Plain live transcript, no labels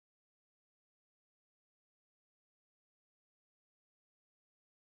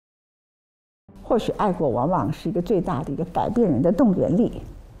或许爱国往往是一个最大的一个改变人的动员力。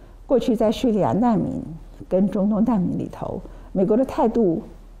过去在叙利亚难民跟中东难民里头，美国的态度，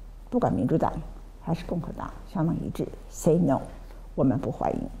不管民主党还是共和党，相当一致 ，say no， 我们不欢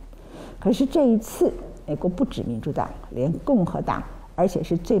迎。可是这一次，美国不止民主党，连共和党，而且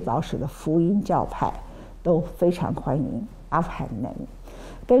是最保守的福音教派，都非常欢迎阿富汗难民。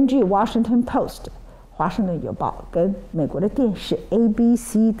根据 Washington Post 华盛顿邮报跟美国的电视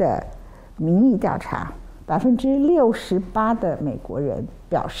ABC 的民意调查，68%的美国人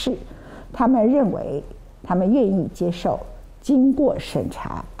表示，他们认为他们愿意接受经过审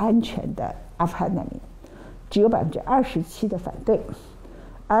查安全的阿富汗难民，只有27%的反对，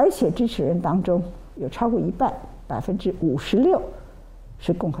而且支持人当中有超过一半，56%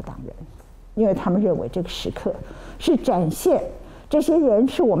是共和党人，因为他们认为这个时刻是展现这些人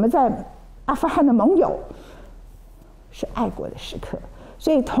是我们在阿富汗的盟友，是爱国的时刻。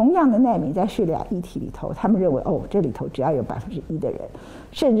所以同样的难民在叙利亚议题里头，他们认为这里头只要有1%的人，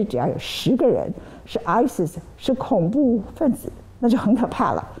甚至只要有10个人是 ISIS 是恐怖分子，那就很可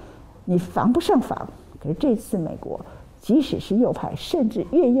怕了，你防不胜防。可是这次美国即使是右派，甚至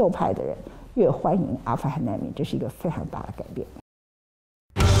越右派的人越欢迎阿富汗难民，这是一个非常大的改变。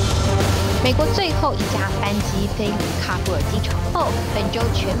美国最后一架班机飞离喀布尔机场后，本周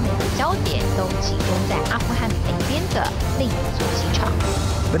全美的焦点都集中在阿富汗北边的另一座机场。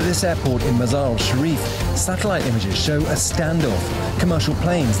But at this airport in Mazar-al-Sharif, satellite images show a standoff. Commercial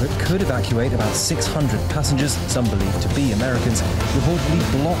planes that could evacuate about 600 passengers, some believed to be Americans, reportedly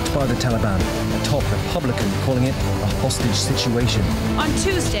blocked by the Taliban, a top Republican calling it a hostage situation. On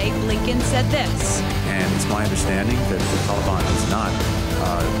Tuesday, Blinken said this. And it's my understanding that the Taliban does not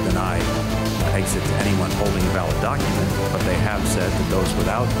deny exit to anyone holding a valid document, but they have said that those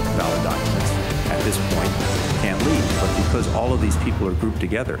without valid documents at this point can't leave. But because all of these people are grouped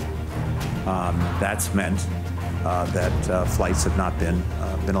together, that's meant that flights have not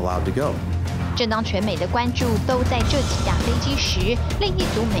been allowed to go. 正当全美的关注都在这几架飞机时，另一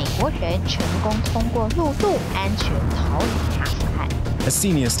组美国人成功通过陆路安全逃离阿富汗。A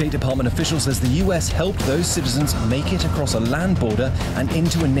senior State Department official says the U.S. helped those citizens make it across a land border and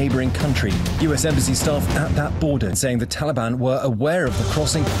into a neighboring country. U.S. Embassy staff at that border saying the Taliban were aware of the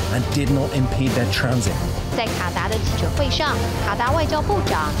crossing and did not impede their transit. 在卡达的记者会上，卡达外交部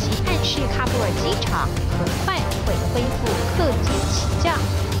长即暗示喀布尔机场很快会恢复客机起降。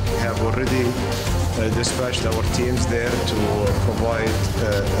We have already dispatched our teams there to provide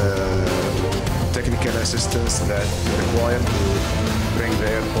technical assistance that required to bring the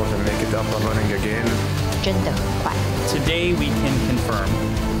airport and make it up and running again. 真的很快。Today we can confirm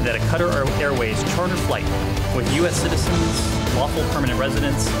that a Qatar Airways charter flight with U.S. citizens, lawful permanent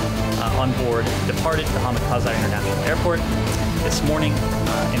residents on board departed the Hamid Karzai International Airport this morning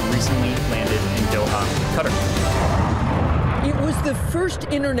and recently landed in Doha, Qatar. It was the first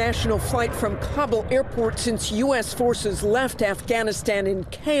international flight from Kabul airport since U.S. forces left Afghanistan in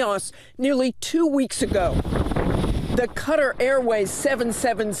chaos nearly 2 weeks ago. The Qatar Airways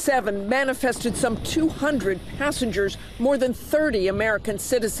 777 manifested some 200 passengers, more than 30 American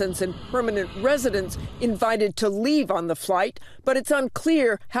citizens and permanent residents invited to leave on the flight, but it's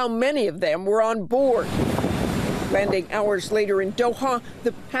unclear how many of them were on board. Landing hours later in Doha,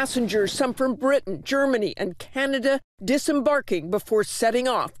 the passengers, some from Britain, Germany, and Canada, disembarking before setting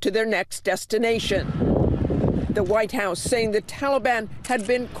off to their next destination. The White House saying the Taliban had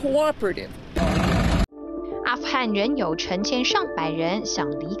been cooperative. 阿富汗仍有成千上百人想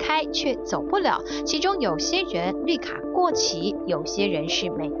离开却走不了，其中有些人绿卡过期，有些人是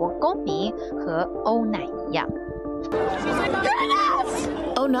美国公民，和欧乃一样。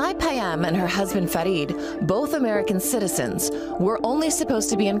Onai Payam and her husband Farid, both American citizens, were only supposed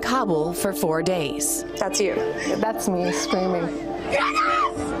to be in Kabul for 4 days. That's you. That's me screaming.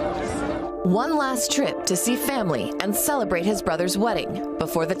 One last trip to see family and celebrate his brother's wedding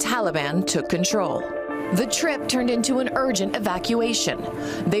before the Taliban took control. The trip turned into an urgent evacuation.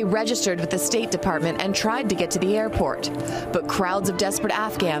 They registered with the State Department and tried to get to the airport. But crowds of desperate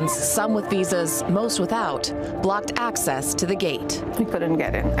Afghans, some with visas, most without, blocked access to the gate. We couldn't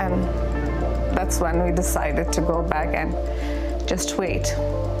get in, and that's when we decided to go back and just wait.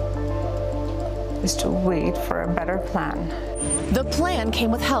 Just to wait for a better plan. The plan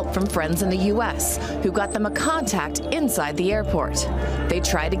came with help from friends in the U.S., who got them a contact inside the airport. They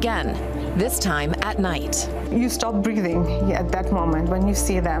tried again, this time at night. You stop breathing at that moment when you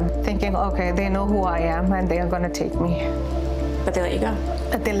see them, thinking, okay, they know who I am and they are going to take me. But they let you go?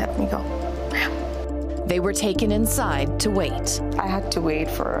 But they let me go. They were taken inside to wait. I had to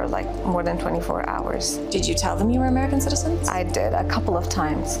wait for like more than 24 hours. Did you tell them you were American citizens? I did a couple of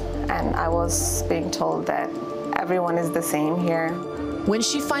times, and I was being told that everyone is the same here. When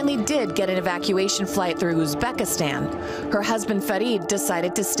she finally did get an evacuation flight through Uzbekistan, her husband Farid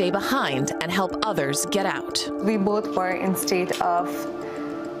decided to stay behind and help others get out. We both were in state of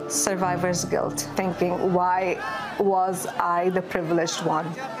survivor's guilt, thinking, why was I the privileged one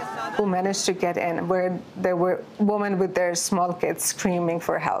who managed to get in, where there were women with their small kids screaming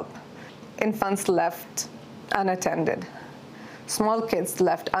for help, infants left unattended, small kids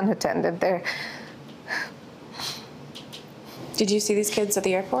left unattended. Did you see these kids at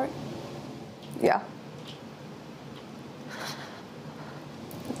the airport? Yeah.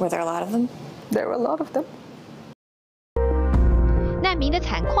 Were there a lot of them? There were a lot of them. 难民的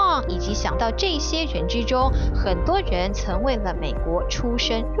惨况，以及想到这些人之中，很多人曾为了美国出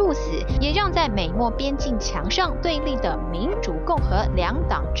生入死，也让在美墨边境墙上对立的民主共和两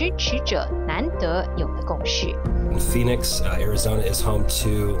党支持者难得有的共识。Phoenix, Arizona is home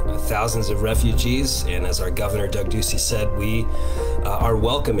to thousands of refugees, and as our governor Doug Ducey said, we are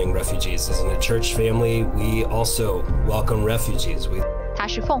welcoming refugees. As in a church family, we also welcome refugees. 他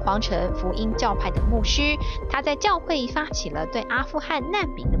是凤凰城福音教派的牧师，他在教会发起了对阿富汗难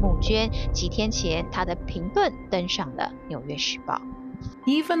民的募捐。几天前，他的评论登上了《纽约时报》。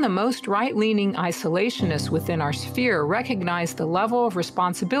Even the most right-leaning isolationists within our sphere recognize the level of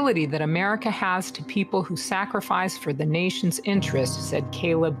responsibility that America has to people who sacrifice for the nation's interests, said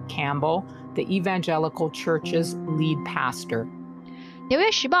Caleb Campbell, the Evangelical Church's lead pastor. 纽约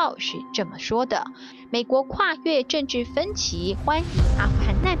时报是这么说的：美国跨越政治分歧，欢迎阿富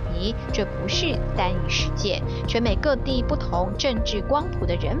汗难民，这不是单一事件。全美各地不同政治光谱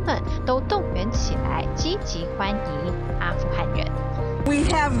的人们都动员起来，积极欢迎阿富汗人。We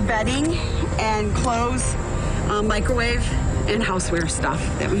have bedding and clothes, microwave, and houseware stuff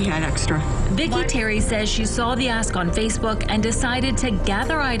that we had extra. Vicki Terry says she saw the ask on Facebook and decided to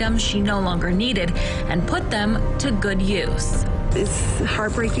gather items she no longer needed and put them to good use. It's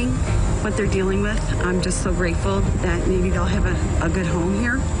heartbreaking what they're dealing with. I'm just so grateful that maybe they'll have a good home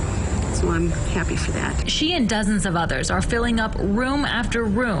here. So I'm happy for that. She and dozens of others are filling up room after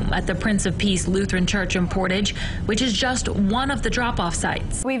room at the Prince of Peace Lutheran Church in Portage, which is just one of the drop-off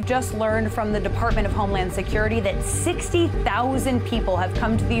sites. We've just learned from the Department of Homeland Security that 60,000 people have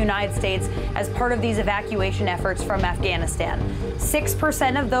come to the United States as part of these evacuation efforts from Afghanistan.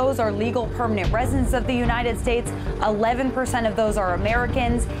 6% of those are legal permanent residents of the United States. 11% of those are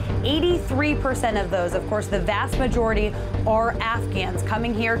Americans. 83% of those, of course, the vast majority are Afghans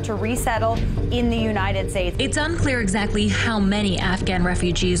coming here to resettle in the United States. It's unclear exactly how many Afghan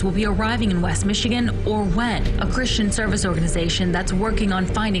refugees will be arriving in West Michigan or when. A Christian service organization that's working on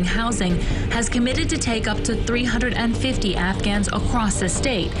finding housing has committed to take up to 350 Afghans across the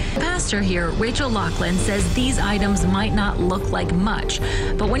state. The pastor here, Rachel Laughlin, says these items might not look like much,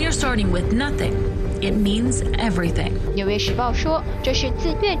 but when you're starting with nothing, it means everything. 纽约时报说，这是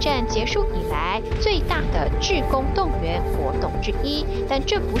自越战结束以来最大的志工动员活动之一，但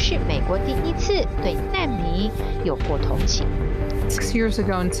这不是美国第一次对难民有过同情。6 years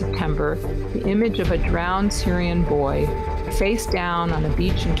ago in September, the image of a drowned Syrian boy face down on a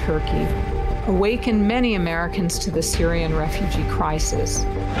beach in Turkey awakened many Americans to the Syrian refugee crisis.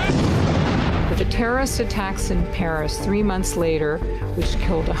 But the terrorist attacks in Paris 3 months later, which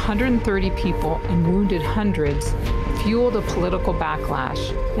killed 130 people and wounded hundreds, fueled a political backlash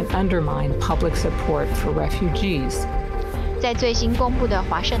and undermined public support for refugees. 在最新公布的《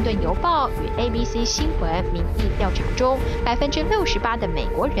华盛顿邮报》与 ABC 新闻民意调查中，68%的美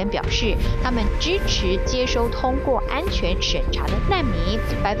国人表示他们支持接收通过安全审查的难民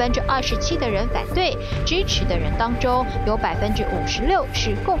，27%的人反对。支持的人当中有56%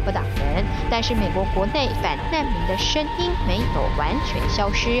是共和党人。但是美国国内反难民的声音没有完全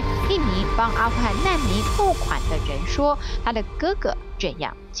消失。一名帮阿富汗难民募款的人说，他的哥哥这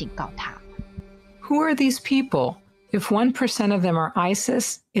样警告他 ：“Who are these people? If 1% of them are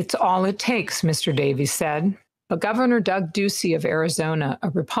ISIS, it's all it takes," Mr. Davies said. But Governor Doug Ducey of Arizona, a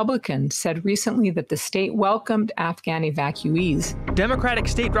Republican, said recently that the state welcomed Afghan evacuees. Democratic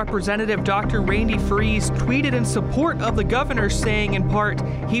State Representative Dr. Randy Freese tweeted in support of the governor, saying in part,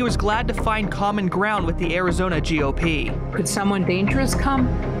 he was glad to find common ground with the Arizona GOP. Could someone dangerous come?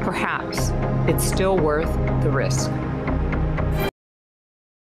 Perhaps. It's still worth the risk.